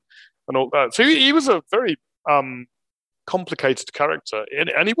and all that. So he was a very complicated character,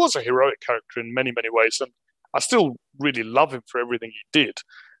 and he was a heroic character in many, many ways. And I still really love him for everything he did.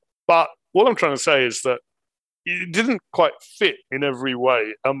 But what I'm trying to say is that it didn't quite fit in every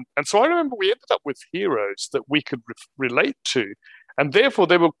way. And so I remember we ended up with heroes that we could relate to, and therefore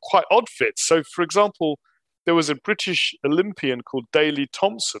they were quite odd fits. So, for example, there was a British Olympian called Daley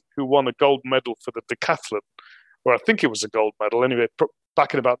Thompson who won a gold medal for the decathlon, or I think it was a gold medal anyway,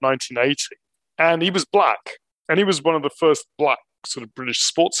 back in about 1980. And he was black, and he was one of the first black sort of British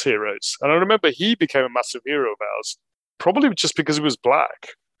sports heroes. And I remember he became a massive hero of ours, probably just because he was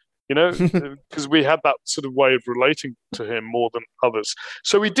black. Because we had that sort of way of relating to him more than others.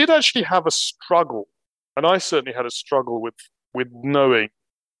 So we did actually have a struggle, and I certainly had a struggle with knowing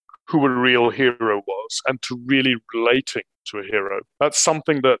who a real hero was and to really relating to a hero. That's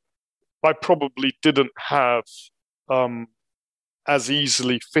something that I probably didn't have as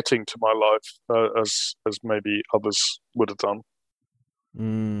easily fitting to my life as maybe others would have done.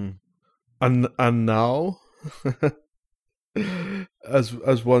 And now,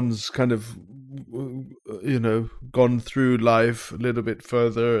 as one's kind of gone through life a little bit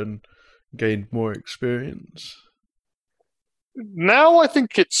further and gained more experience, now I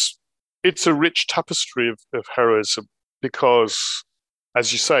think it's a rich tapestry of heroism because,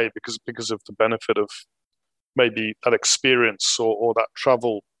 as you say, because of the benefit of maybe that experience or that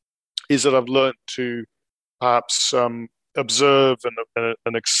travel, is that I've learned to perhaps observe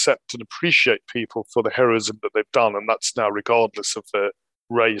and accept and appreciate people for the heroism that they've done, and that's now regardless of their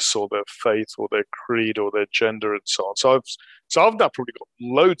race or their faith or their creed or their gender and so on. So I've now probably got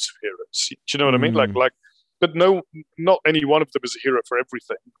loads of heroes. Do you know what I mean? Like, but no, not any one of them is a hero for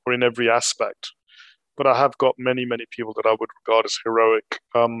everything or in every aspect. But I have got many, many people that I would regard as heroic.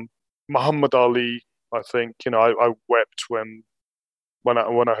 Muhammad Ali, I think, I wept when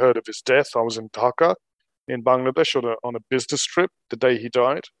I heard of his death. I was in Dhaka in Bangladesh on a business trip the day he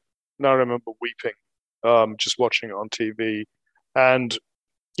died. And I remember weeping, just watching it on TV. And,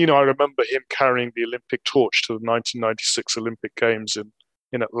 I remember him carrying the Olympic torch to the 1996 Olympic Games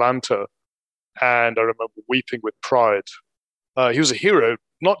in Atlanta. And I remember weeping with pride. He was a hero,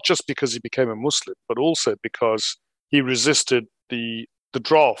 not just because he became a Muslim, but also because he resisted the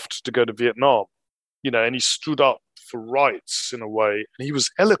draft to go to Vietnam, and he stood up for rights in a way. And he was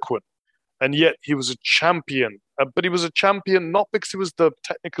eloquent. And yet he was a champion. But he was a champion not because he was the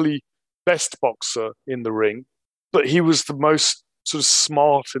technically best boxer in the ring, but he was the most sort of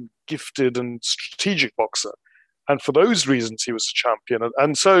smart and gifted and strategic boxer. And for those reasons, he was a champion.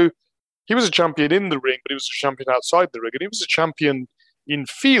 And so he was a champion in the ring, but he was a champion outside the ring. And he was a champion in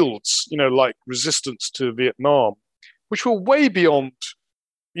fields, like resistance to Vietnam, which were way beyond,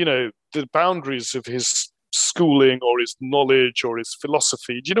 the boundaries of his schooling or his knowledge or his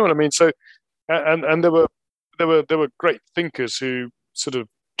philosophy. Do you know what I mean? So, and there were great thinkers who sort of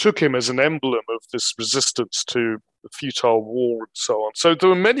took him as an emblem of this resistance to the futile war and so on. So there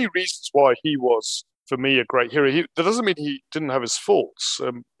were many reasons why he was, for me, a great hero. That doesn't mean he didn't have his faults.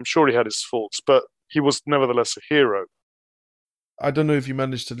 I'm sure he had his faults, but he was nevertheless a hero. I don't know if you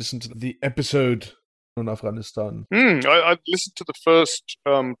managed to listen to the episode on Afghanistan. I listened to the first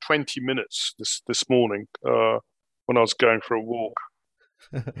 20 minutes this morning when I was going for a walk.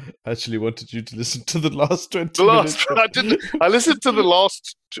 I actually wanted you to listen to the last 20 minutes. I didn't. I listened to the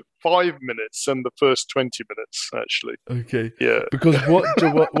last 5 minutes and the first 20 minutes, actually. Okay. Yeah. Because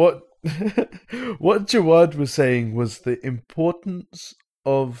what Jawad was saying was the importance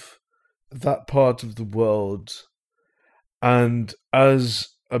of that part of the world. And as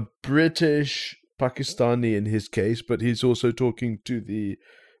a British Pakistani in his case, but he's also talking to the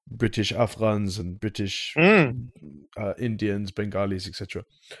British Afghans and British Indians, Bengalis, etc.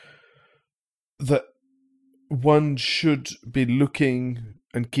 That one should be looking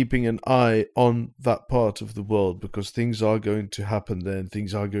and keeping an eye on that part of the world because things are going to happen there and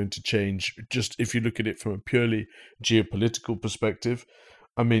things are going to change. Just if you look at it from a purely geopolitical perspective,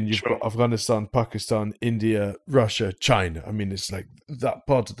 I mean, you've got Afghanistan, Pakistan, India, Russia, China. I mean, it's like that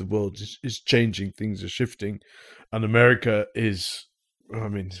part of the world is changing. Things are shifting. And America is,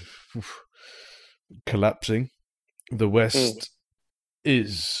 collapsing. The West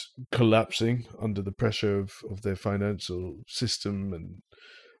is collapsing under the pressure of their financial system and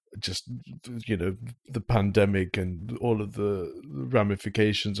just, the pandemic and all of the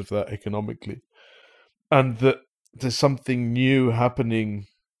ramifications of that economically. And that there's something new happening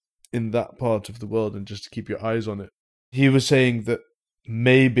in that part of the world, and just to keep your eyes on it. He was saying that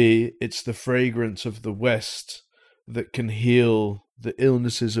maybe it's the fragrance of the West that can heal the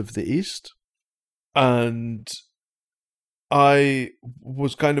illnesses of the East. And I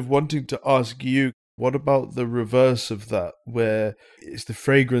was kind of wanting to ask you, what about the reverse of that, where it's the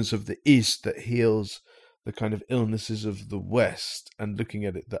fragrance of the East that heals the kind of illnesses of the West, and looking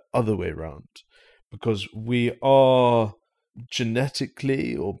at it the other way around? Because we are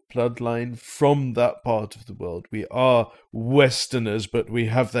genetically or bloodline from that part of the world. We are Westerners, but we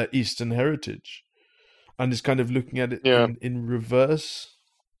have that Eastern heritage. And it's kind of looking at it Yeah, in reverse.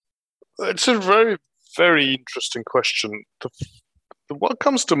 it's a very, very interesting question. What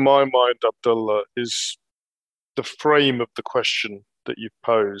comes to my mind, Abdullah, is the frame of the question that you've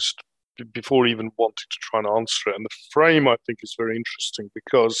posed before even wanting to try and answer it. And the frame, I think, is very interesting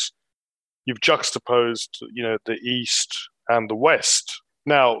because you've juxtaposed, the East and the West.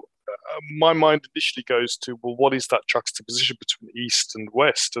 Now, my mind initially goes to, well, what is that juxtaposition between East and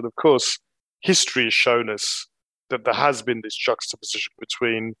West? And of course, history has shown us that there has been this juxtaposition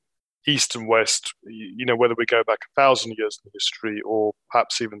between East and West, whether we go back 1,000 years in history or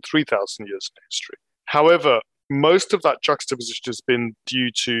perhaps even 3,000 years in history. However, most of that juxtaposition has been due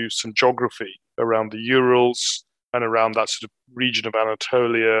to some geography around the Urals and around that sort of region of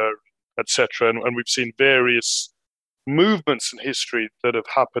Anatolia, etc. And we've seen various movements in history that have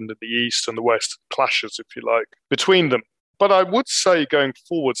happened in the East and the West, clashes, if you like, between them. But I would say going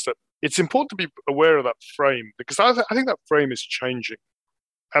forwards that it's important to be aware of that frame, because I think that frame is changing.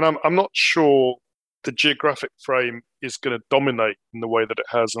 And I'm not sure the geographic frame is going to dominate in the way that it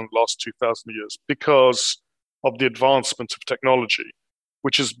has in the last 2,000 years because of the advancement of technology,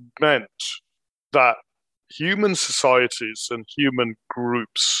 which has meant that human societies and human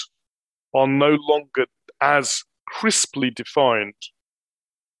groups are no longer as crisply defined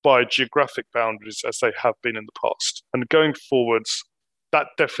by geographic boundaries as they have been in the past. And going forwards, that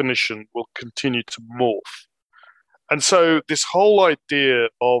definition will continue to morph. And so this whole idea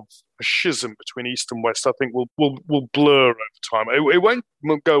of a schism between East and West, I think, will blur over time. It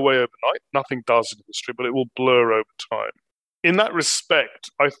won't go away overnight. Nothing does in history, but it will blur over time. In that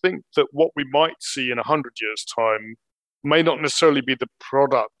respect, I think that what we might see in 100 years' time may not necessarily be the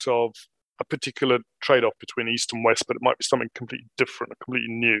product of a particular trade-off between East and West, but it might be something completely different,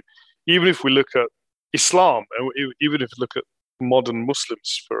 completely new. Even if we look at Islam, even if we look at modern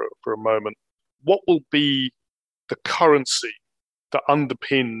Muslims for a moment, what will be the currency that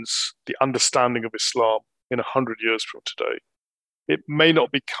underpins the understanding of Islam in 100 years from today? It may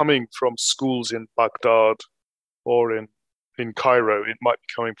not be coming from schools in Baghdad or in Cairo. It might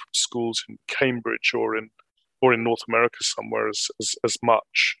be coming from schools in Cambridge or in North America somewhere as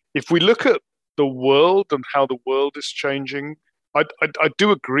much. If we look at the world and how the world is changing, I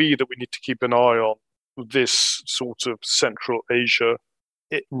do agree that we need to keep an eye on this sort of Central Asia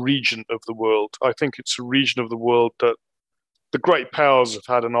region of the world. I think it's a region of the world that the great powers have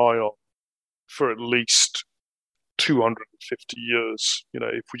had an eye on for at least 250 years.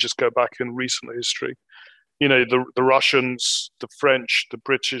 If we just go back in recent history, the Russians, the French, the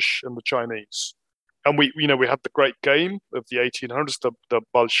British, and the Chinese. And we had the great game of the 1800s, the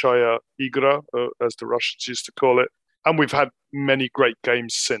Bolshaya Igra, as the Russians used to call it. And we've had many great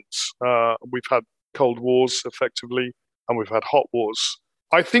games since. We've had Cold Wars, effectively, and we've had hot wars.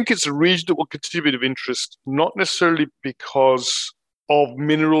 I think it's a region that will continue to be of interest, not necessarily because of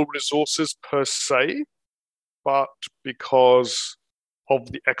mineral resources per se, but because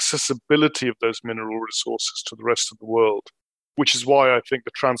of the accessibility of those mineral resources to the rest of the world, which is why I think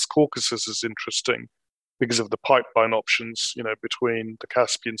the Trans-Caucasus is interesting, because of the pipeline options, between the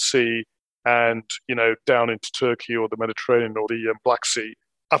Caspian Sea and, down into Turkey or the Mediterranean or the Black Sea.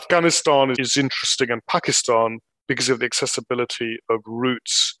 Afghanistan is interesting, and Pakistan, because of the accessibility of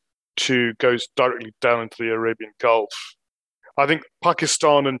routes to go directly down into the Arabian Gulf. I think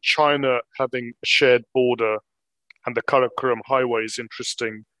Pakistan and China having a shared border and the Karakoram Highway is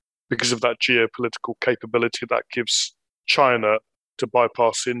interesting because of that geopolitical capability that gives China to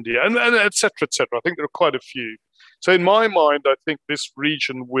bypass India, and et cetera, et cetera. I think there are quite a few. So in my mind, I think this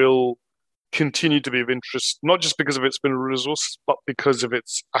region will continue to be of interest, not just because of its mineral resources, but because of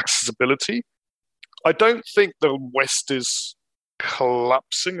its accessibility. I don't think the West is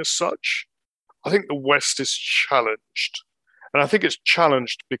collapsing as such. I think the West is challenged. And I think it's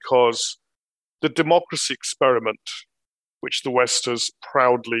challenged because the democracy experiment, which the West has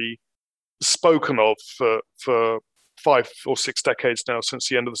proudly spoken of for 5 or 6 decades now, since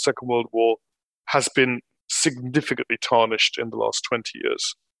the end of the Second World War, has been significantly tarnished in the last 20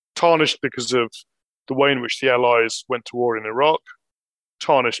 years. Tarnished because of the way in which the Allies went to war in Iraq,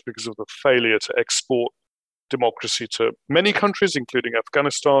 tarnished because of the failure to export democracy to many countries, including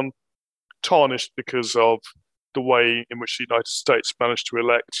Afghanistan, tarnished because of the way in which the United States managed to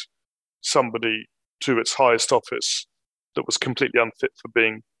elect somebody to its highest office that was completely unfit for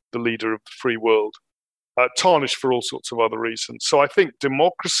being the leader of the free world, tarnished for all sorts of other reasons. So I think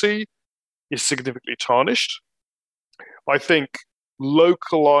democracy is significantly tarnished. I think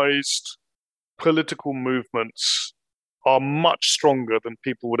localized political movements are much stronger than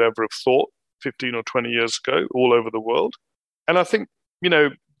people would ever have thought 15 or 20 years ago all over the world. And I think,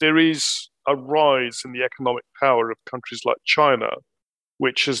 there is a rise in the economic power of countries like China,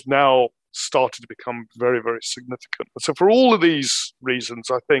 which has now started to become very, very significant. So for all of these reasons,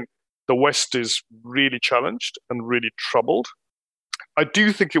 I think the West is really challenged and really troubled. I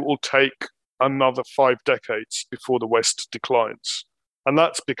do think it will take another 5 decades before the West declines. And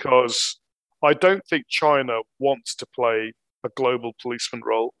that's because I don't think China wants to play a global policeman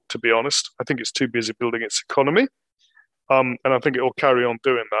role, to be honest. I think it's too busy building its economy. And I think it will carry on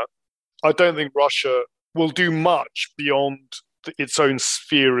doing that. I don't think Russia will do much beyond its own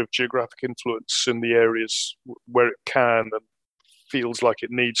sphere of geographic influence in the areas where it can and feels like it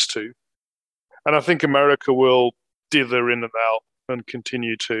needs to. And I think America will dither in and out and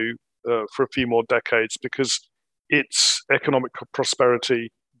continue to for a few more decades because its economic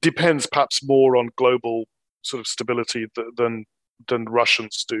prosperity depends perhaps more on global sort of stability than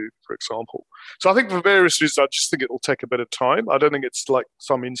Russians do, for example. So I think for various reasons, I just think it will take a bit of time. I don't think it's like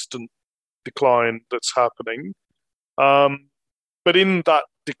some instant decline that's happening. But in that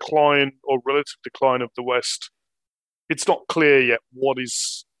decline or relative decline of the West, it's not clear yet what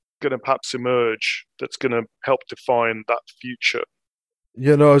is going to perhaps emerge that's going to help define that future.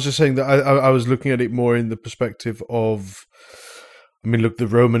 Yeah, no, I was just saying that I was looking at it more in the perspective of, look, the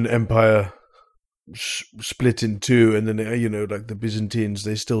Roman Empire split in two, and then, like the Byzantines,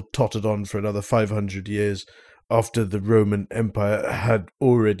 they still tottered on for another 500 years after the Roman Empire had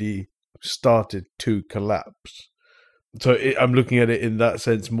already started to collapse. So I'm looking at it in that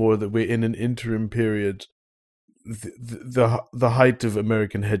sense more that we're in an interim period. The height of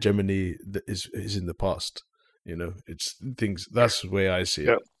American hegemony is in the past. It's things. That's the way I see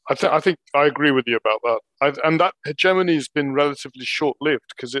it. I think I agree with you about that. And that hegemony has been relatively short-lived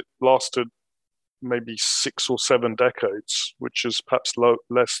because it lasted maybe 6 or 7 decades, which is perhaps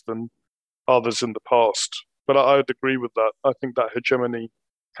less than others in the past. But I'd agree with that. I think that hegemony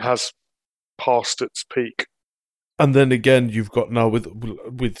has passed its peak. And then again, you've got now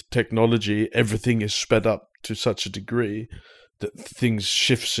with technology, everything is sped up to such a degree that things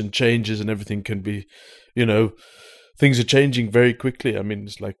shifts and changes, and everything can be, things are changing very quickly.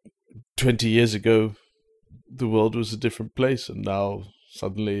 It's like 20 years ago, the world was a different place, and now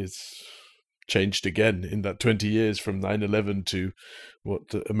suddenly it's changed again in that 20 years from 9/11 to what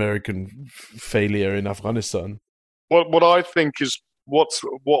the American failure in Afghanistan. What I think is what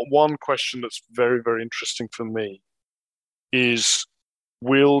one question that's very, very interesting for me is,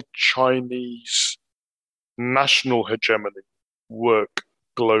 will Chinese national hegemony work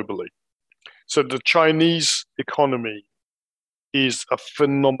globally? So the Chinese economy is a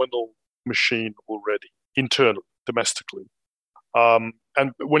phenomenal machine already, internally, domestically. And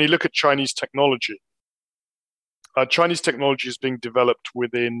when you look at Chinese technology is being developed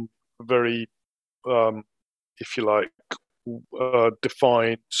within a very, if you like,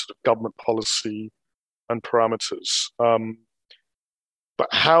 defined sort of government policy and parameters. But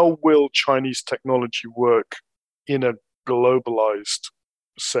how will Chinese technology work in a globalized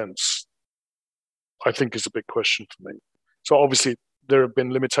sense, I think is a big question for me. So obviously there have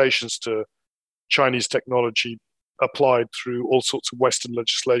been limitations to Chinese technology applied through all sorts of Western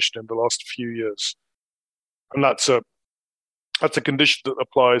legislation in the last few years. And that's a condition that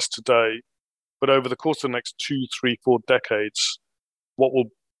applies today. But over the course of the next 2, 3, 4 decades, what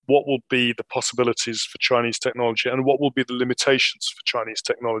will be the possibilities for Chinese technology, and what will be the limitations for Chinese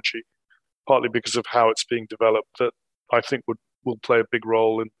technology, partly because of how it's being developed, that I think will play a big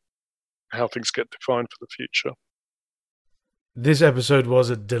role in how things get defined for the future. This episode was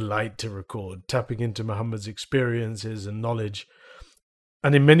a delight to record, tapping into Muhammad's experiences and knowledge.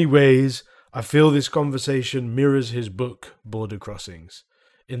 And in many ways, I feel this conversation mirrors his book, Border Crossings,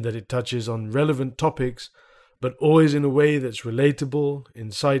 in that it touches on relevant topics, but always in a way that's relatable,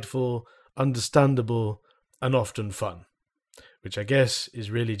 insightful, understandable, and often fun, which I guess is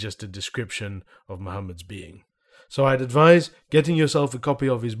really just a description of Muhammad's being. So I'd advise getting yourself a copy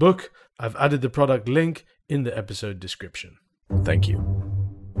of his book. I've added the product link in the episode description. Thank you.